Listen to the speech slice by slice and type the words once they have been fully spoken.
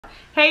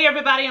Hey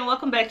everybody, and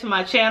welcome back to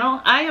my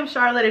channel. I am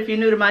Charlotte if you're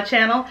new to my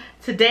channel.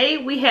 Today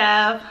we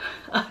have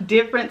a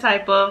different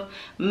type of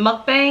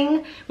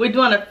mukbang. We're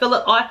doing a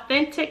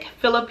authentic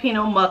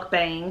Filipino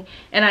mukbang,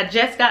 and I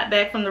just got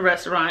back from the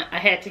restaurant. I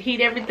had to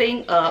heat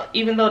everything up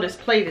even though this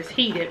plate is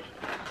heated.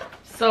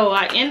 So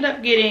I end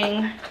up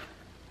getting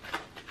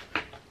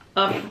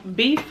a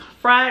beef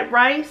fried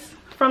rice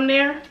from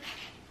there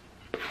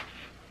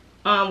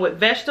with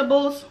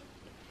vegetables.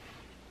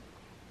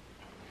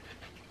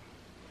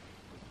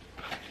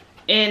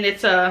 And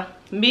it's a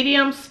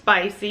medium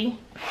spicy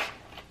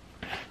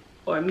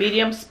or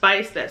medium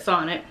spice that's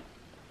on it.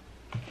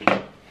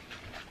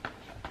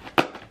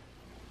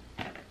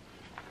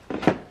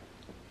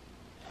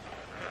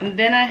 And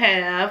then I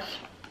have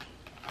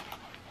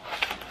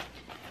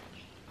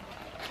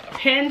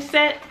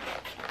Pancit,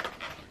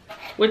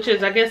 which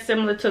is, I guess,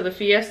 similar to the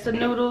Fiesta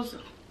noodles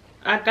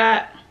I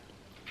got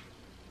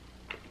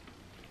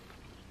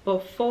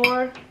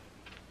before.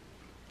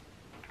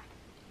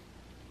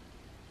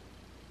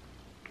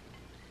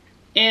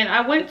 And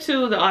I went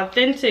to the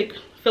authentic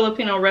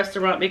Filipino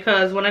restaurant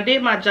because when I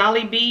did my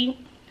Jollibee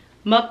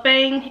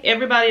mukbang,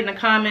 everybody in the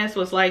comments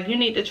was like, you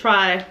need to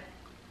try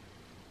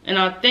an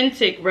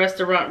authentic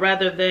restaurant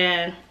rather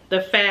than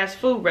the fast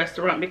food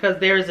restaurant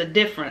because there is a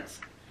difference.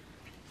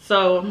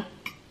 So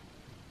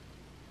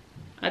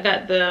I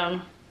got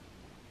the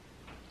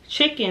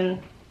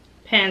chicken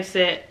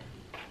pancit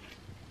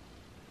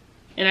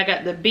and I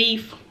got the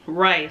beef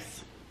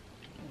rice.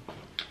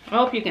 I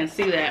hope you can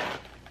see that.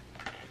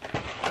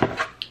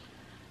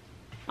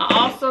 I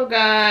also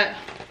got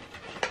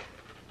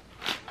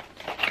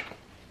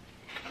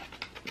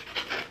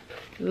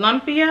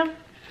Lumpia,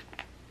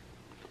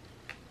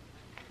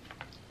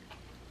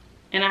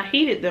 and I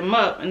heated them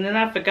up, and then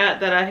I forgot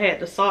that I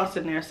had the sauce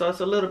in there, so it's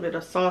a little bit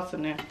of sauce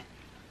in there.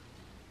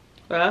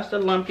 So that's the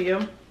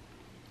Lumpia.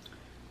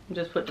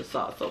 Just put the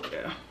sauce over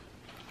there.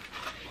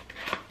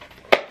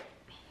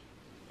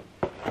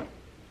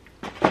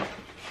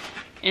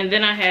 And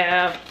then I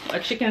have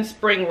a chicken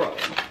spring roll.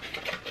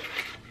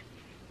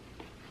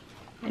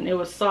 And there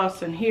was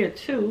sauce in here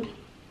too.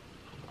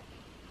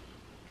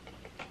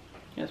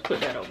 Let's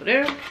put that over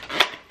there.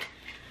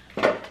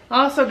 I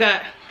also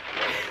got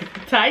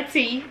Thai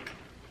tea.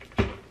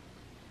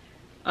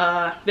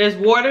 There's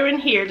water in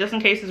here just in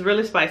case it's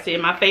really spicy.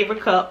 In my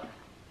favorite cup.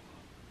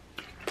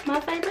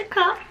 My favorite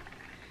cup.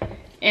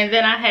 And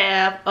then I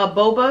have a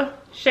Boba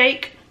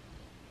shake,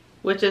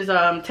 which is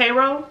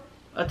Taro.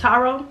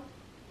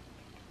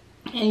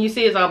 And you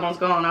see it's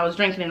almost gone. I was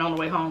drinking it on the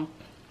way home.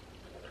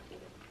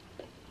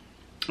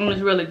 And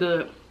it's really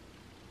good.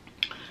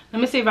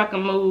 Let me see if I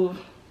can move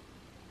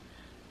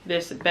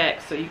this back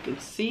so you can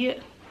see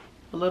it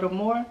a little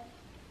more.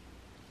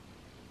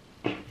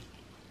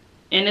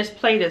 And this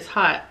plate is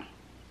hot,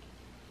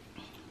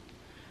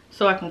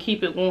 so I can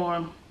keep it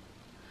warm.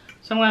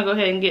 So I'm gonna go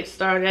ahead and get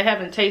started. I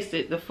haven't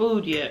tasted the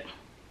food yet.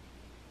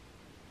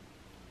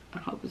 I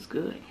hope it's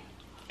good.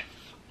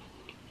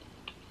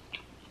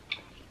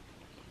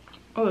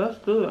 Oh, that's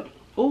good.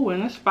 Oh,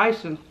 and it's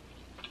spicy.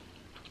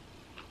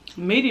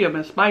 Medium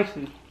and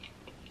spicy.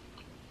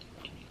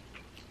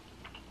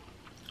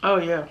 Oh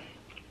yeah.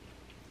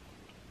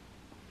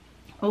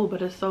 Oh,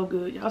 but it's so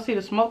good. Y'all see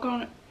the smoke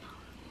on it?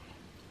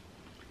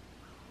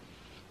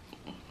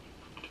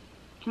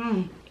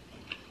 And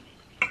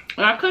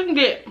I couldn't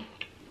get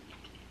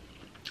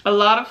a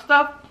lot of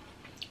stuff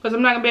because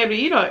I'm not gonna be able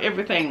to eat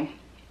everything.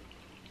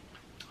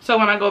 So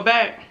when I go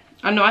back,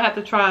 I know I have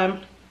to try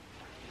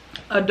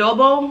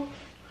adobo,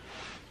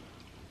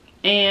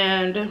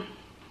 and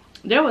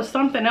there was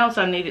something else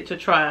I needed to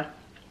try.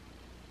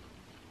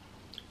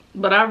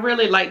 But I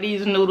really like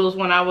these noodles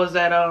when I was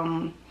at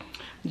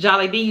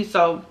Jollibee,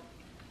 so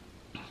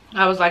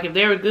I was like, if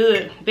they were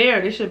good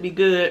there, they should be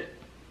good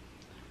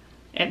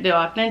at the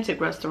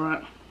authentic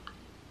restaurant.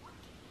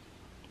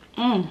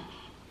 That's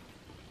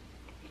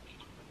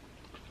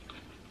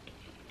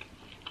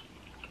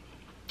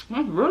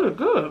really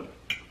good.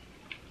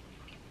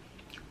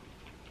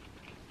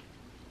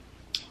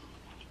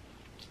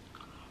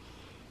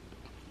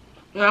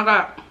 And I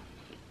got,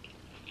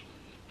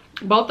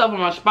 both of them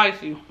are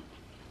spicy.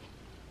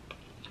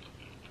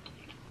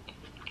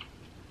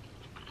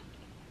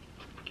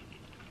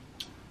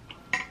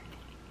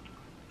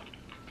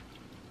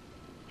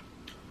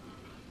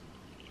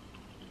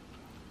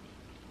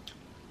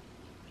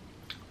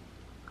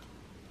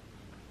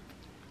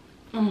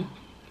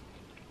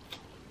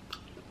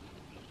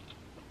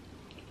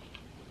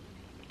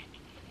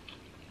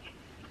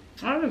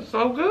 That is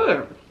so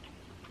good.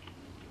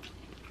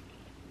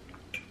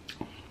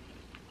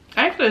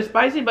 Actually, it's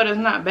spicy, but it's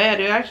not bad.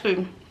 It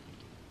actually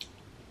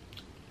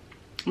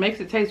makes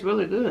it taste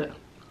really good.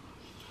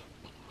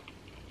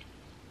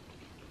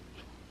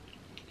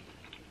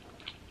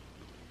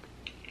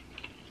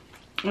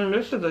 And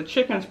this is a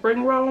chicken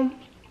spring roll.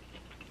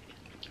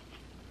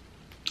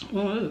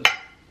 Ooh.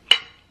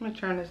 Let me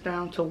turn this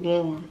down to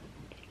warm.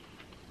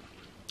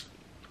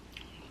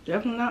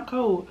 Definitely not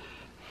cold.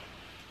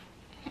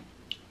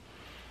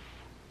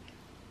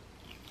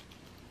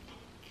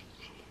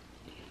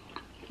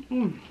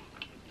 Mm.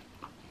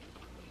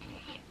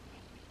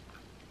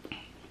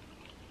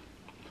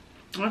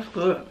 That's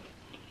good.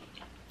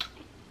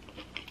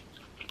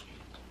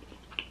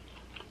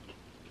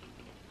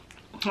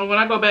 And when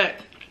I go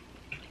back,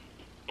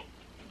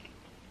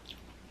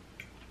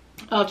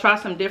 I'll try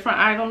some different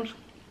items.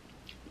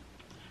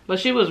 But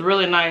she was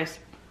really nice.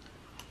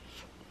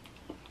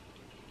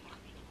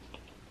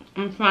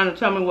 I'm trying to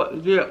tell me what to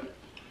get.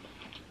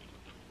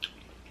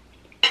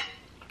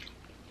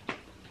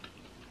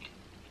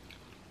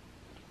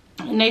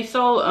 And they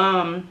sold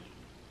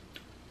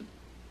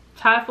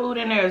Thai food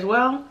in there as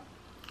well.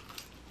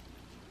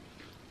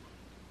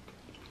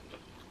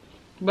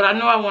 But I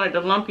knew I wanted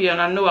the lumpia,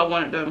 and I knew I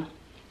wanted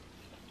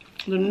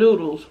the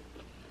noodles.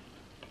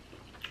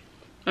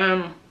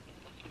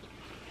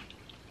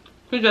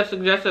 He just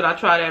suggested I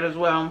try that as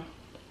well,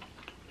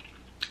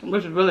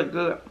 which is really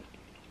good.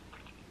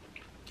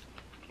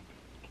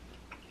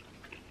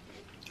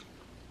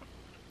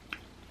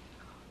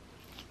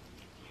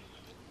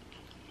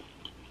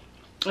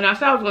 And I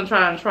said I was going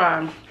to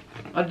try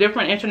a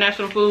different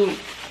international food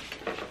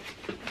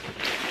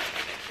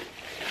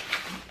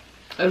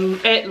at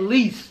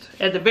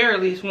the very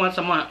least once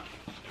a month,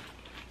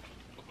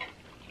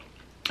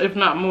 if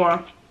not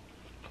more.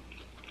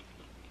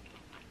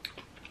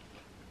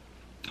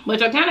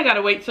 But I kind of got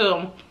to wait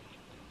till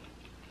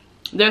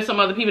there's some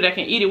other people that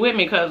can eat it with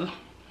me, because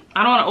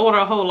I don't want to order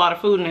a whole lot of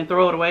food and then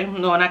throw it away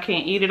knowing I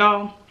can't eat it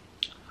all.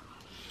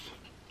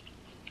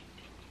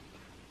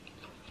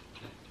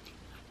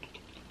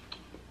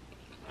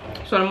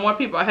 So the more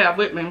people I have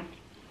with me,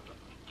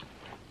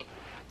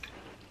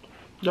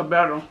 the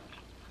better.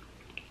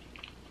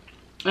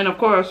 And of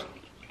course,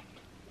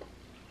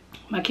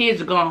 my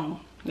kids are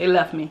gone. They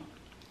left me.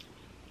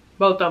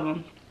 Both of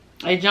them.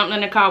 They jumped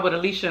in the car with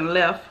Alicia and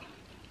left.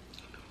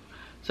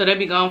 So they'll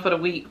be gone for the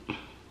week.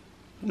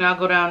 And I'll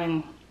go down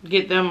and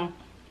get them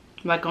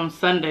like on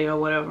Sunday or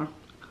whatever.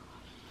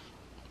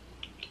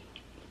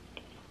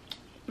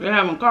 They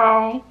haven't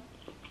called,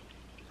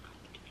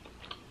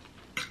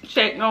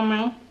 checked on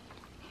me.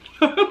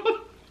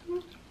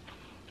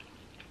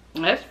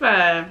 That's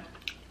fine.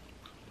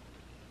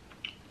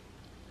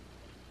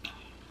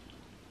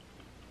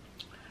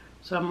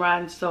 So I'm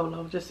riding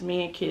solo, just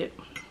me and Kit.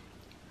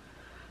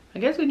 I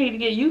guess we need to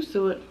get used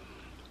to it.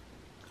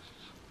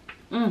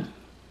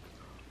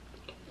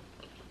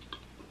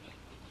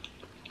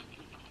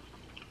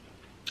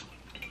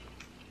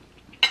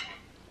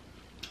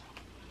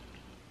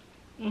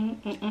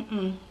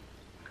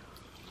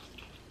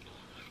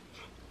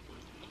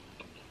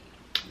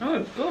 Oh,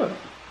 it's good.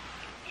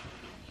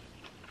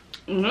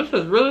 And this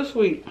is really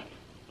sweet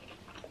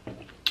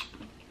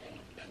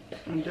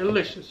and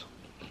delicious.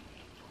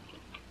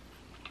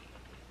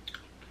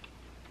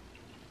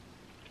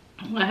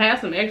 I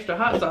had some extra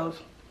hot sauce,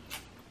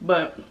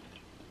 but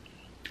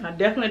I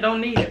definitely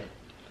don't need it.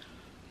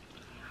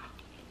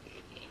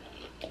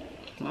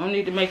 I don't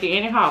need to make it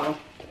any hotter.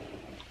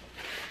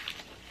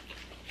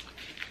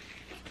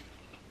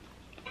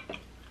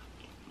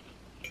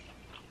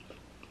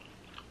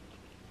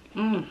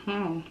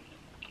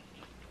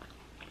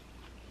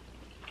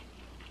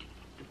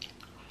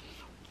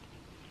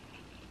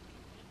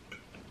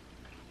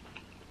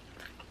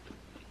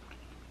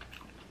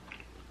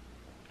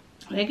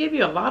 They give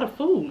you a lot of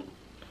food.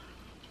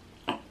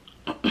 That's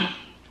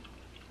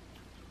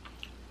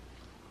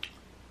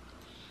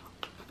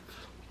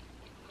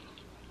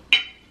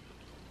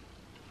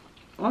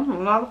a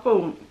lot of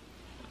food.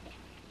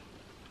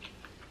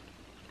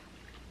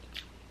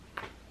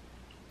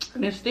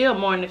 And there's still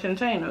more in the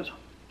containers.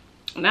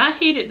 Now I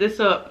heated this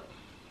up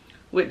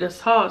with the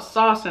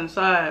sauce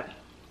inside,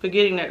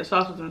 forgetting that the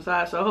sauce was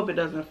inside, so I hope it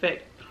doesn't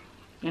affect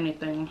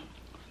anything.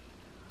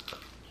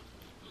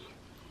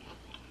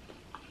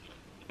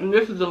 And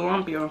this is the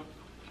lumpia.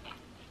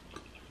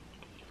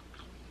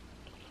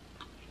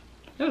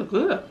 It's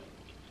good.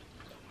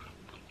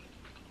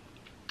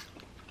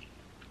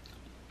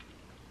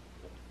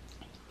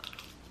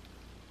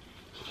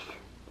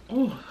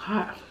 Oh,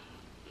 hot.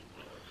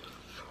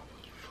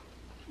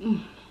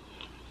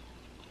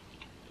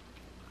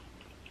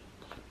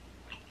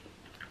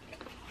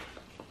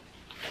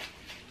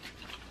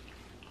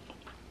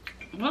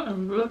 That is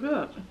really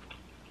good.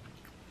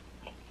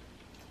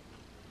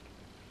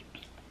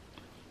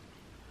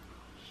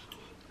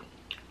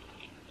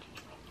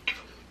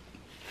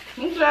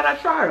 I'm glad I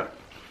tried it.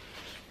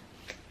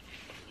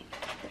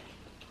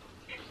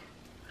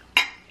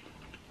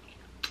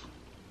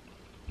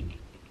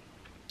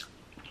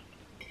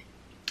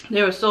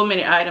 There were so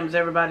many items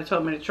everybody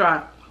told me to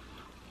try.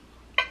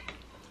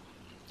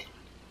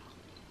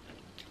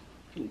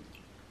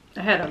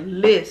 I had a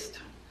list,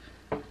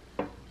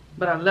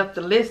 but I left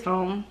the list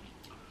home.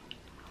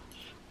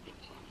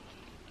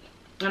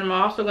 And I'm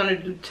also going to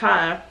do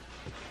Thai.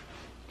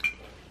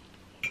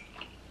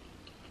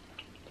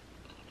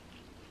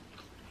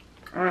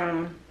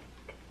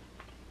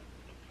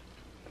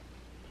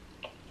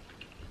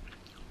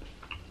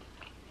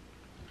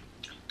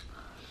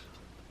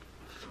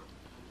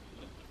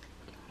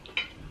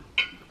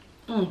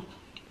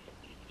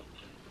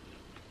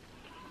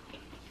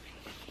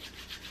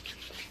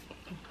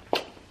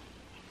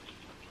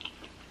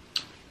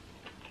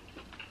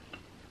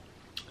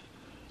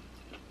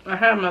 I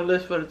have my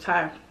list for the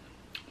Thai.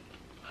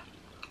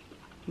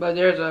 But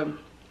there's a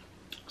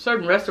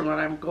certain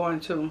restaurant I'm going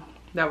to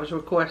that was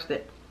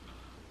requested.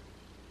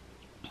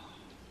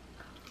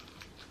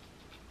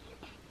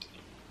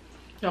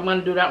 So I'm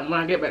gonna do that when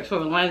I get back to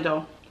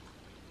Orlando.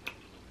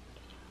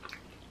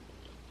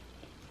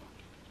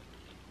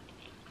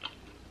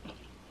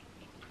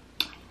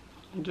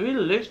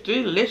 Delicious,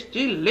 delicious,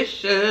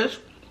 delicious.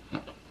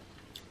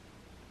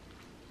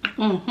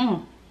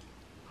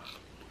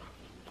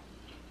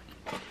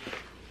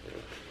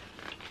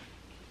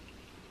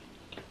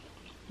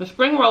 The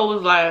spring roll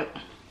was like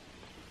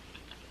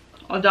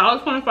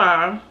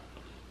 $1.25.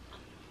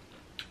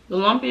 The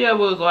lumpia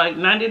was like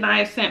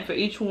 99 cents for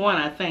each one,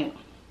 I think.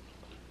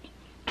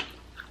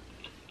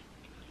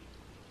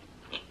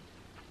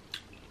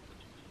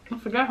 I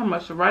forgot how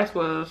much the rice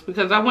was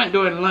because I went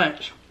during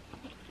lunch.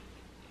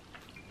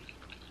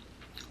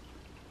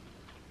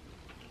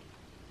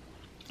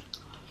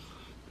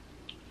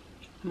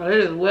 But it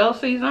is well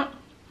seasoned.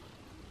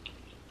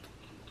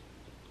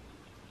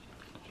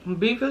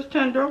 Beef is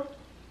tender.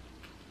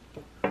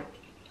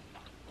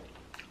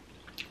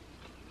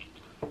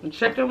 The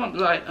chicken with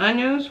like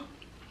onions,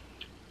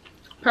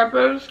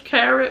 peppers,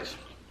 carrots.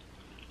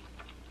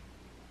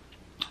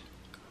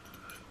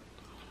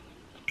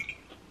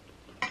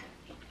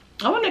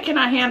 I wonder, can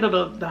I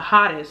handle the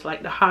hottest,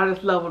 like the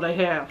hottest level they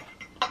have?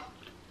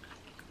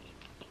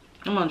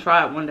 I'm gonna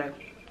try it one day.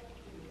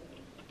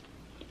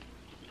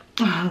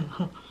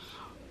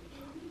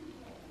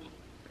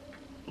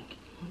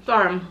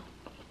 Sorry.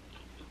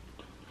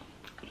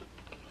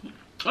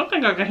 I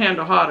think I can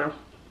handle hotter.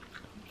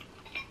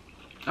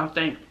 I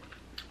think.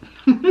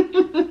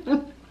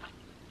 I'm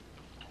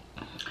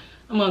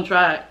gonna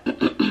try it.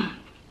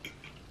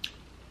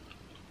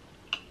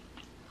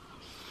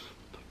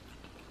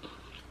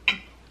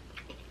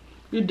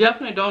 You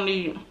definitely don't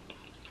need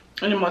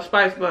any more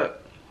spice,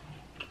 but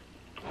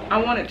I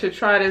wanted to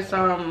try this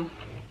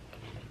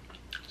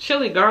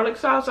chili garlic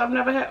sauce I've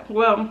never had.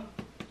 Well,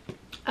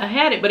 I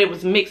had it, but it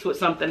was mixed with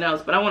something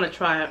else, but I want to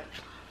try it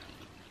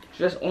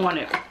just on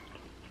it.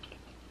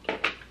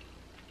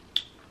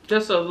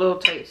 Just a little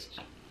taste.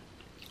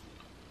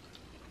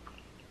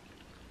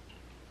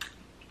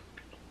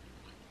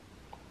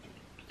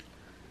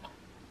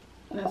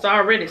 It's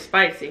already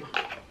spicy,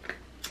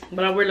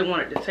 but I really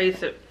wanted to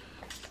taste it.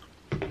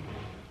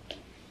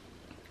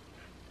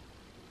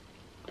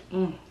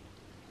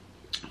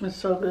 It's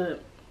so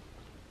good.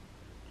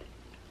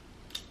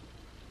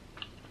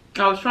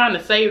 I was trying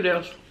to save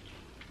this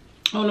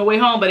on the way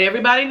home, but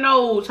everybody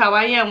knows how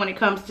I am when it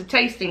comes to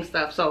tasting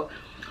stuff. So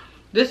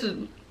this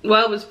is,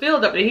 well, it was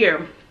filled up to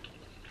here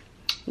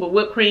with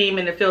whipped cream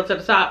and it filled to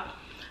the top.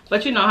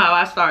 But you know how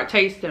I start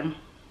tasting.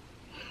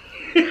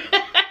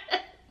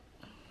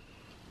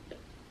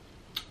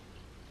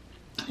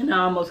 And I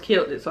almost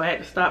killed it, so I had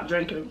to stop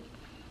drinking.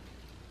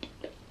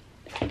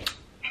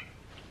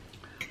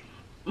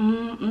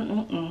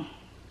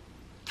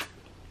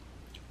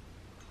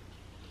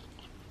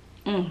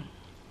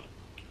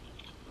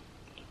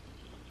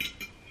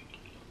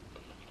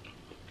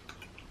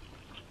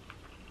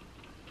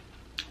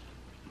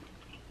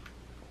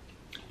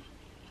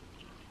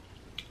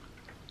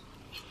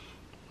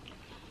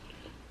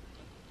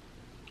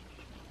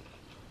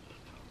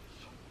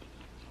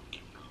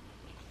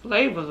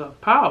 Flavors are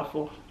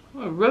powerful.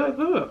 They're really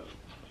good.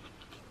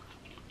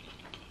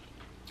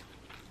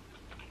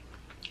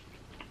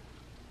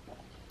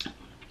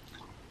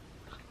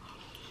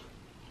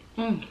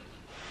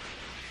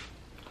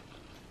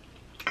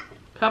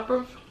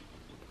 Peppers.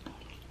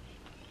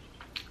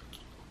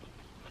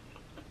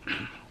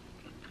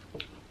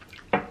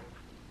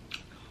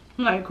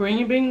 Like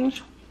green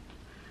beans.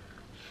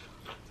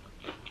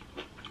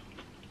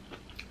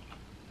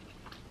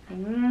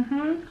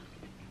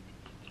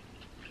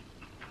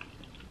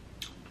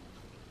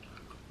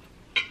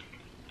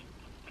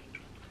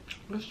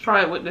 Let's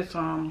try it with this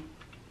a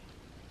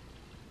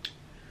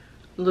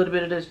little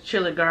bit of this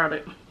chili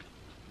garlic.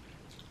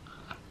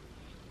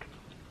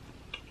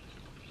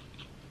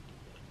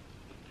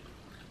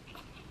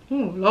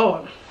 Oh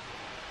Lord,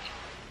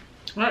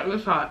 that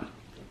was hot.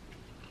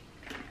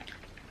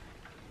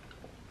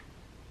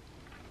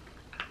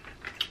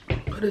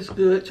 But it's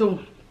good too.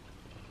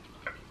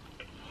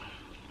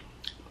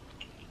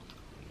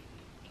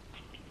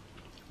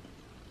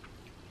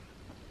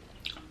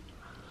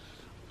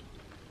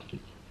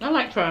 I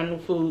like trying new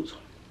foods.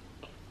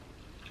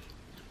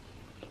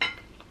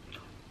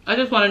 I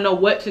just want to know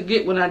what to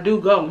get when I do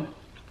go.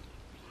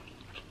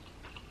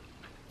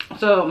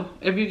 So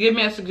if you give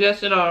me a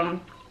suggestion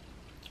on,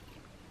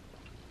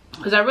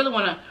 because I really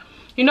want to,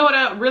 you know what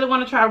I really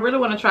want to try? I really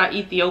want to try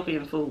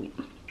Ethiopian food.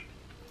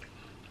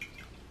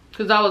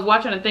 Because I was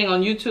watching a thing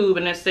on YouTube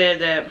and it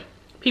said that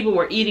people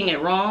were eating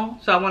it wrong.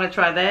 So I want to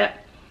try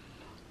that.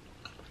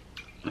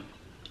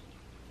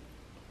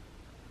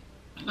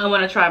 I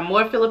want to try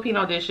more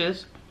Filipino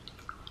dishes.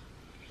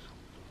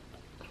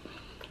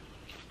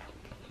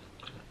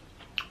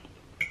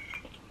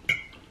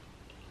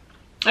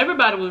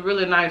 Everybody was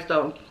really nice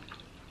though.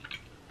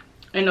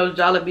 in those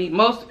Jollibee,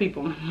 most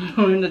people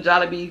in the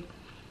Jollibee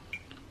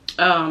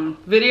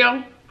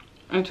video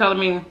and telling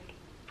me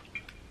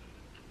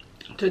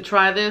to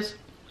try this.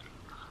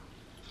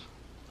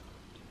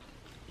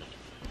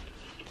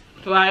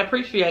 So I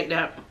appreciate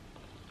that.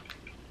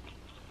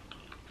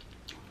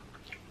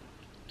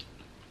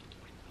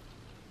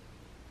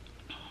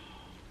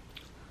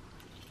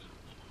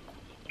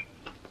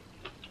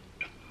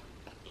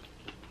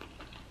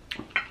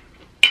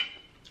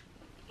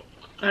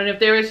 And if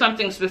there is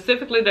something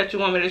specifically that you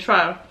want me to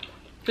try,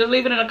 just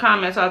leave it in the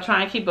comments. I'll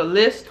try and keep a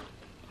list.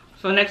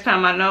 So next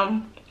time I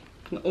know,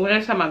 or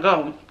next time I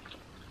go,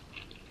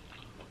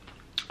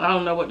 I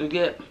don't know what to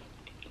get.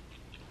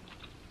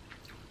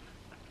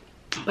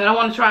 But I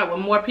want to try it with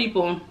more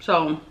people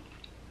so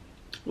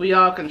we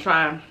all can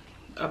try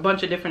a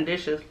bunch of different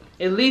dishes.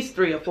 At least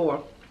 3 or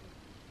 4.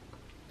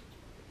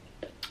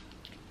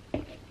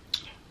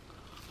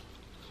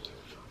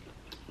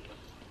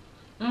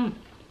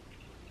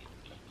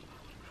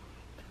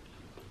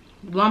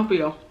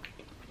 Lumpia.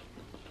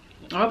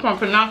 I hope I'm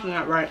pronouncing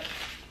that right.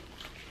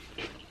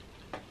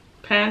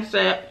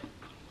 Pancit.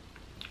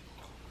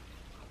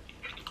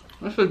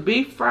 This is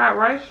beef fried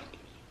rice,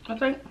 I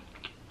think.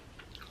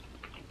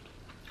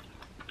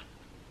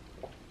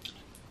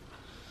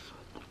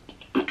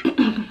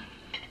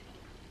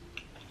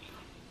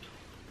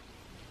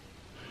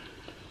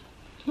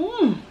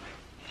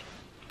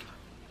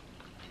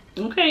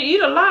 You can't eat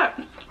a lot.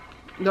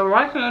 The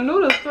rice and the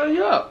noodles fill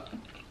you up.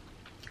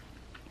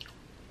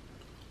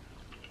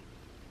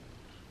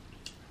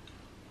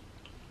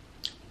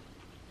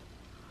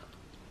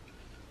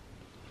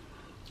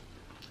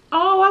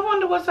 Oh, I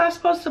wonder, was I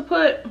supposed to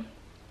put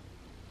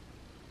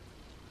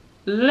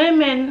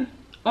lemon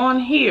on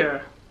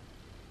here?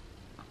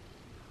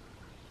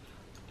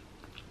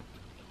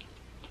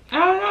 I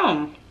don't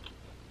know.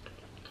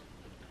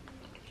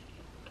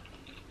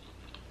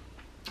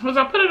 Because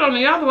I put it on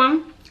the other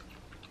one.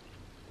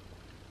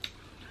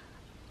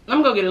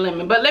 I'm gonna get a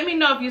lemon, but let me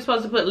know if you're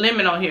supposed to put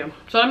lemon on here.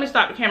 So let me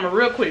stop the camera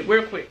real quick.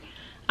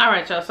 All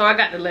right, y'all, so I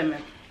got the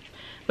lemon.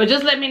 But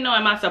just let me know,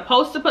 am I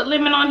supposed to put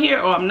lemon on here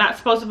or I'm not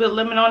supposed to put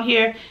lemon on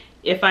here?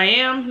 If I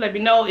am, let me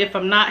know. If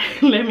I'm not,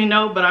 let me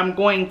know, but I'm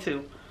going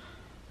to.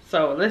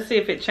 So let's see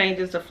if it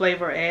changes the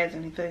flavor or adds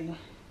anything.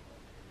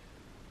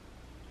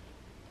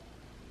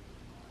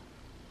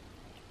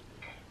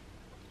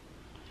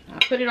 I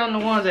put it on the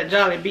ones at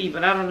Jollibee,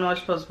 but I don't know if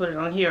I'm supposed to put it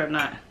on here or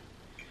not.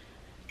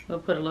 We'll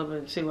put a little bit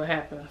and see what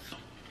happens.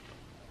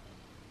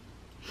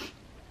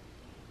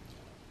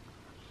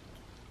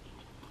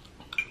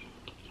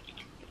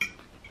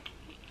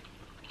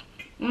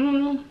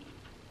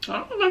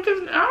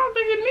 I don't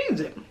think it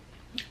needs it.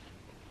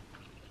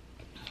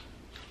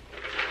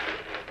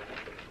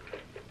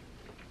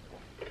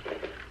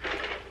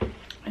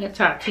 That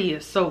Thai tea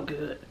is so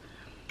good.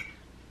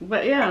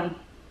 But yeah,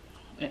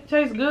 it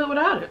tastes good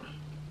without it.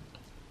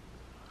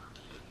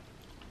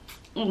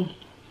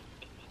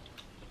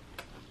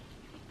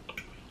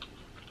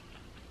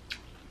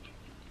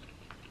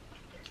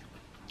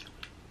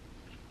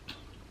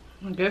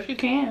 I guess you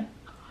can,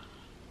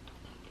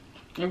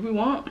 if you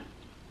want.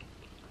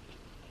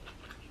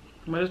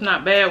 But it's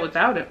not bad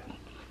without it.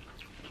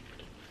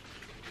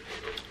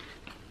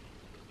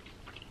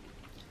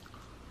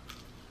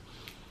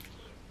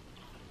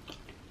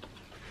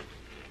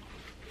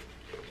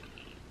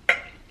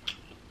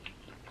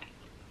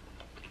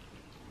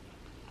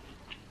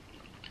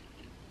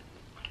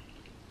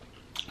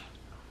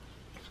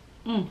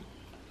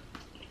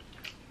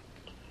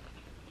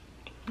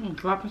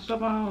 Dropping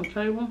stuff on the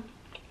table.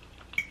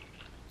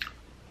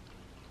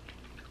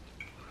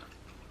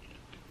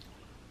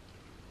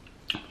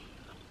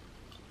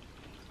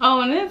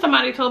 Oh, and then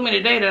somebody told me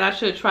today that I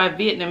should try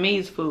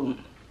Vietnamese food.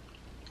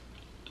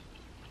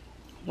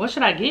 What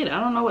should I get? I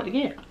don't know what to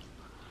get.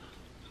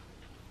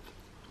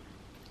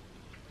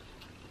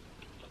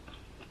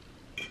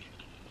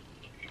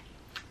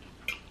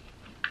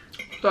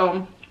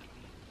 So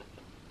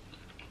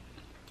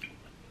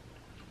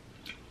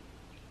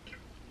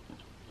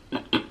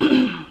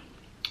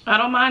I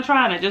don't mind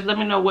trying it. Just let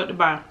me know what to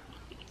buy.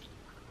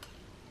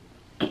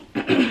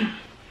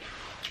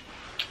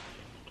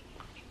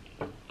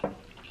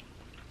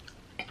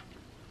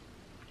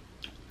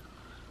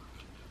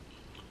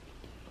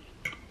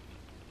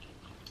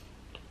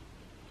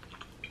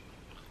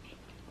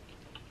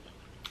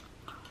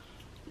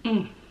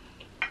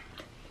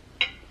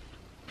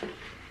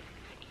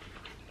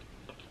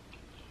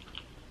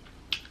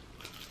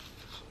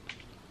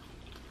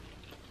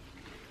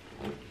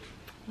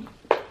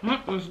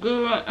 That was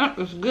good. That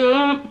was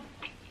good.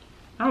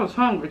 I was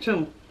hungry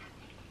too.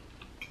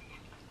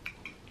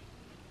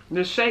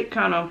 This shake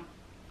kind of,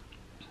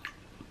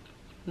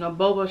 the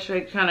boba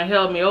shake kind of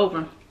held me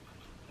over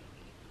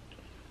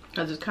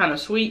because it's kind of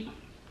sweet.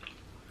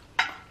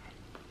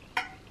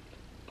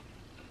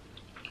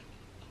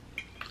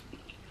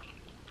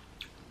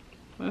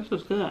 This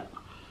was good.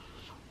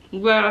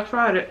 I'm glad I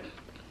tried it.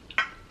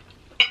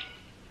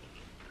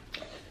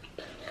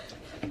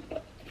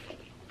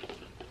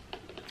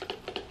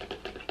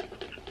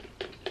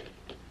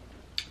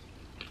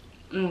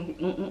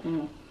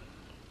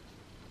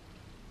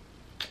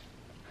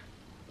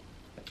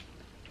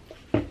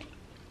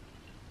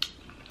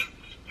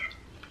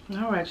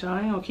 Alright, y'all.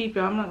 I ain't gonna keep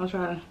y'all. I'm not gonna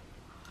try to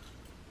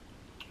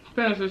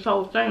finish this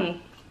whole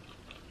thing.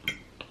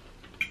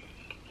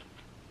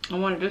 I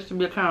wanted this to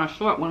be a kind of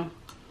short one.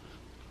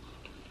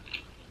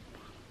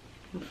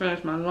 I'll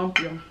finish my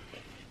lumpia.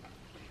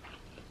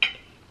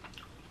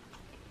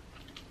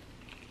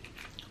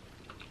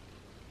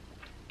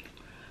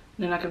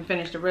 Then I can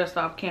finish the rest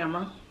off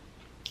camera.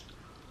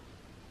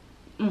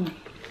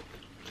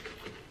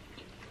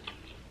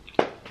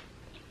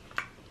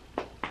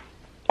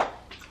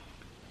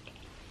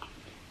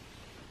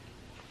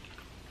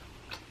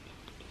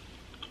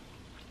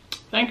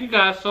 Thank you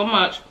guys so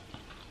much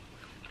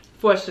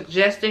for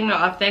suggesting the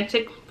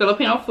authentic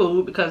Filipino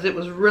food, because it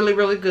was really,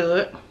 really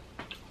good.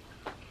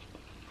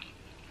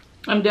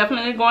 I'm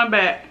definitely going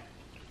back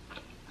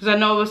because I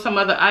know there was some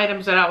other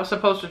items that I was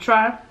supposed to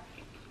try.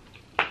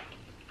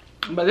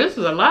 But this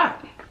is a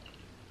lot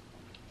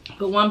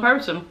for one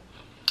person.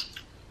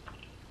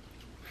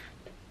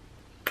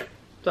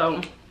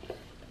 So,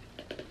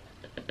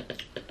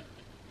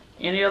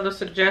 any other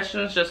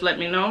suggestions, just let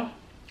me know.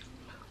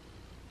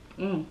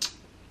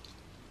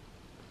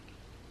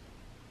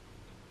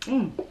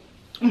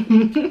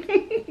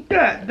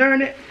 God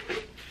darn it.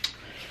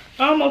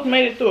 I almost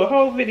made it through a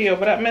whole video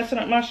without messing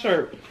up my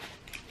shirt.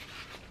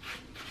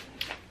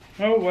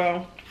 Oh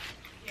well.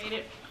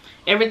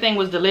 Everything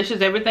was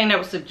delicious. Everything that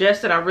was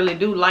suggested I really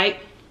do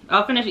like.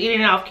 I'll finish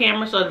eating it off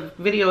camera so the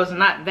video is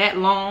not that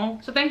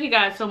long. So thank you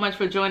guys so much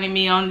for joining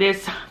me on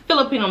this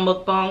Filipino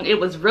mukbang. It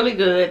was really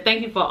good.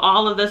 Thank you for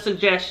all of the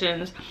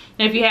suggestions.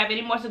 And if you have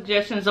any more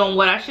suggestions on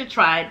what I should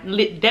try,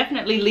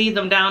 definitely leave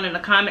them down in the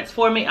comments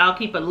for me. I'll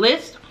keep a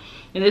list.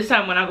 And this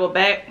time when I go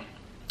back,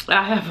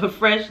 I have a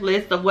fresh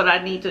list of what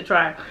I need to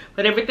try.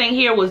 But everything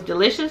here was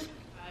delicious.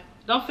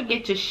 Don't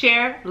forget to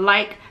share,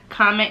 like,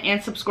 comment,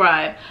 and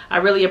subscribe. I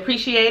really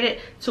appreciate it.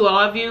 To all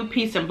of you,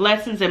 peace and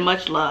blessings and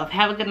much love.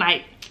 Have a good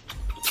night.